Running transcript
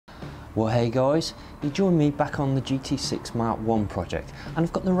Well, hey guys, you join me back on the GT6 Mark 1 project, and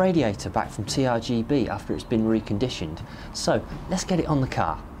I've got the radiator back from TRGB after it's been reconditioned. So let's get it on the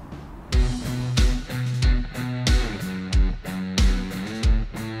car.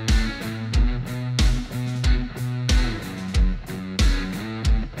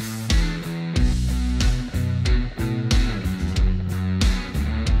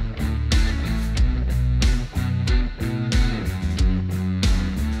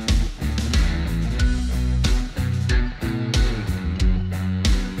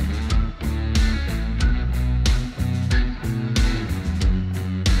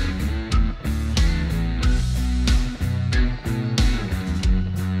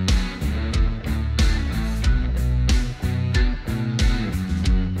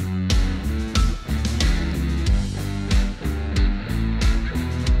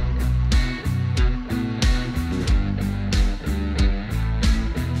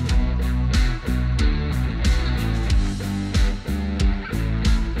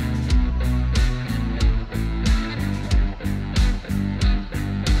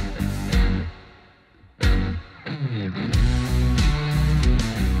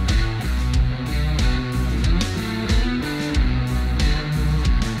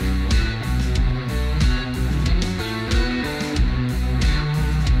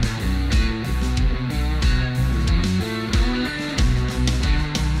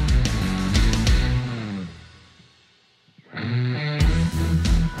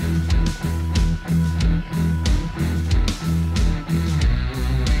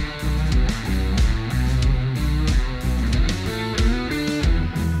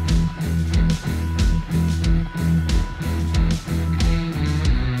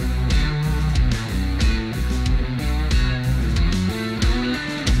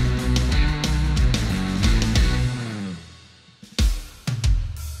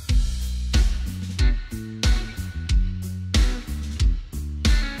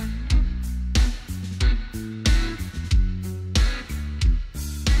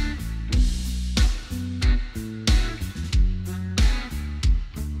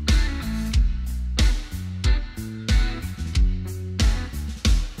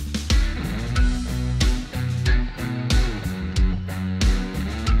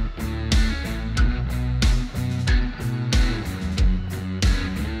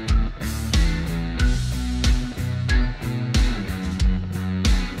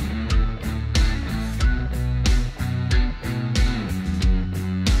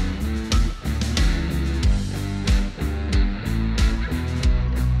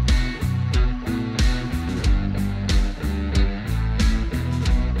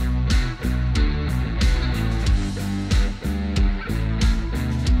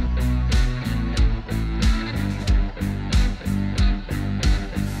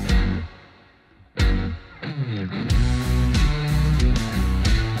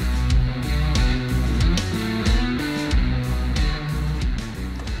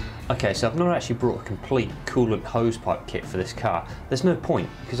 Okay, so I've not actually brought a complete coolant hose pipe kit for this car. There's no point,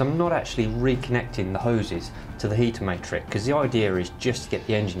 because I'm not actually reconnecting the hoses to the heater matrix, because the idea is just to get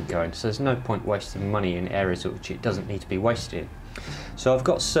the engine going, so there's no point wasting money in areas which it doesn't need to be wasted in. So I've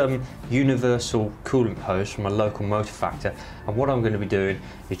got some universal coolant hose from a local motor factor, and what I'm going to be doing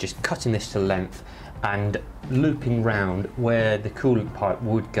is just cutting this to length and looping round where the coolant pipe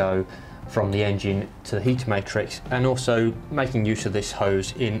would go from the engine to the heater matrix, and also making use of this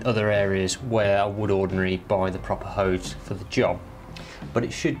hose in other areas where I would ordinarily buy the proper hose for the job. But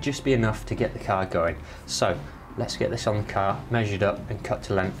it should just be enough to get the car going. So let's get this on the car, measured up and cut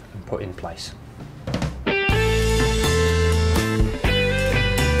to length and put in place.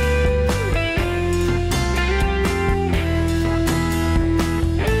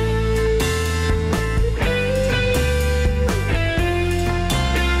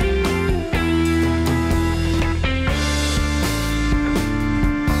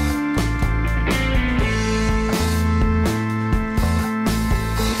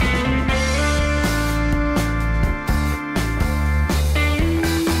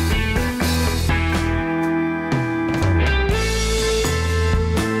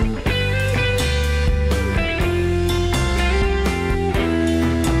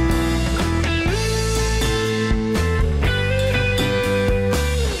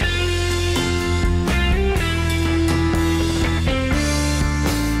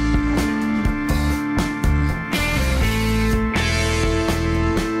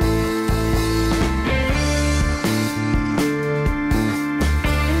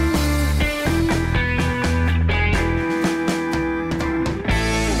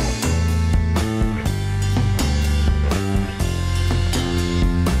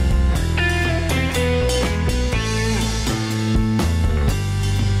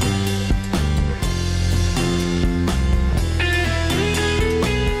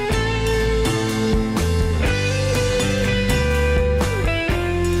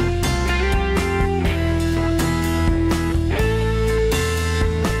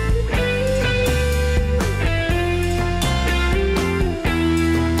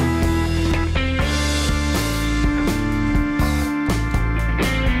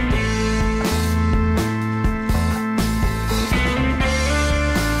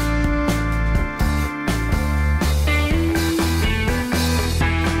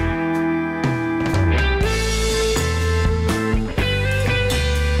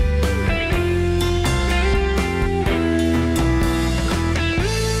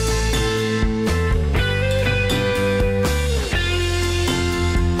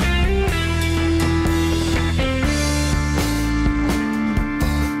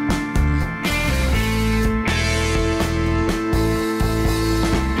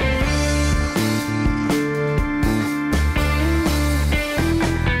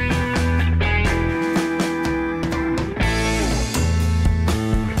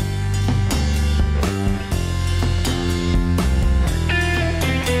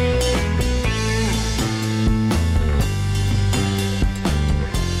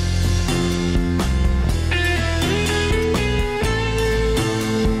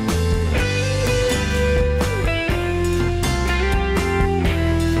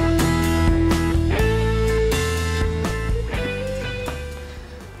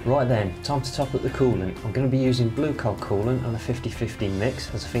 Right then, time to top up the coolant. I'm going to be using blue coal coolant on a 50-50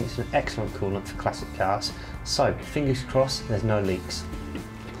 mix, as I think it's an excellent coolant for classic cars. So, fingers crossed there's no leaks.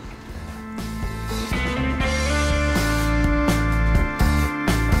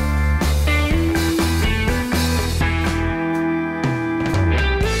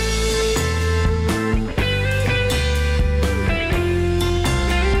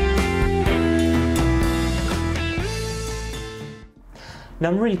 Now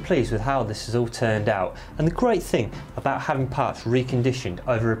I'm really pleased with how this has all turned out, and the great thing about having parts reconditioned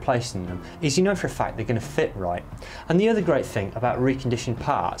over replacing them is you know for a fact they're going to fit right. And the other great thing about reconditioned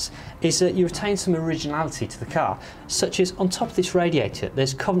parts is that you retain some originality to the car, such as on top of this radiator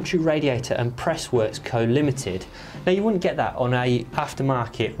there's Coventry Radiator and Pressworks Co Limited. Now you wouldn't get that on a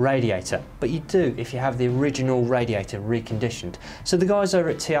aftermarket radiator, but you do if you have the original radiator reconditioned. So the guys over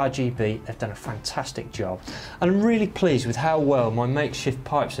at TRGB, they've done a fantastic job, and I'm really pleased with how well my makeshift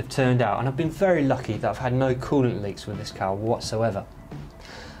pipes have turned out, and I've been very lucky that I've had no coolant leaks with this car whatsoever.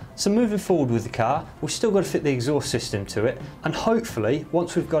 So moving forward with the car, we've still got to fit the exhaust system to it, and hopefully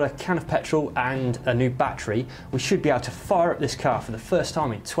once we've got a can of petrol and a new battery, we should be able to fire up this car for the first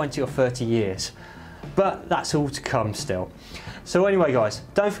time in 20 or 30 years. But that's all to come still. So anyway guys,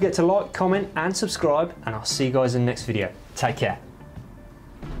 don't forget to like, comment and subscribe, and I'll see you guys in the next video. Take care.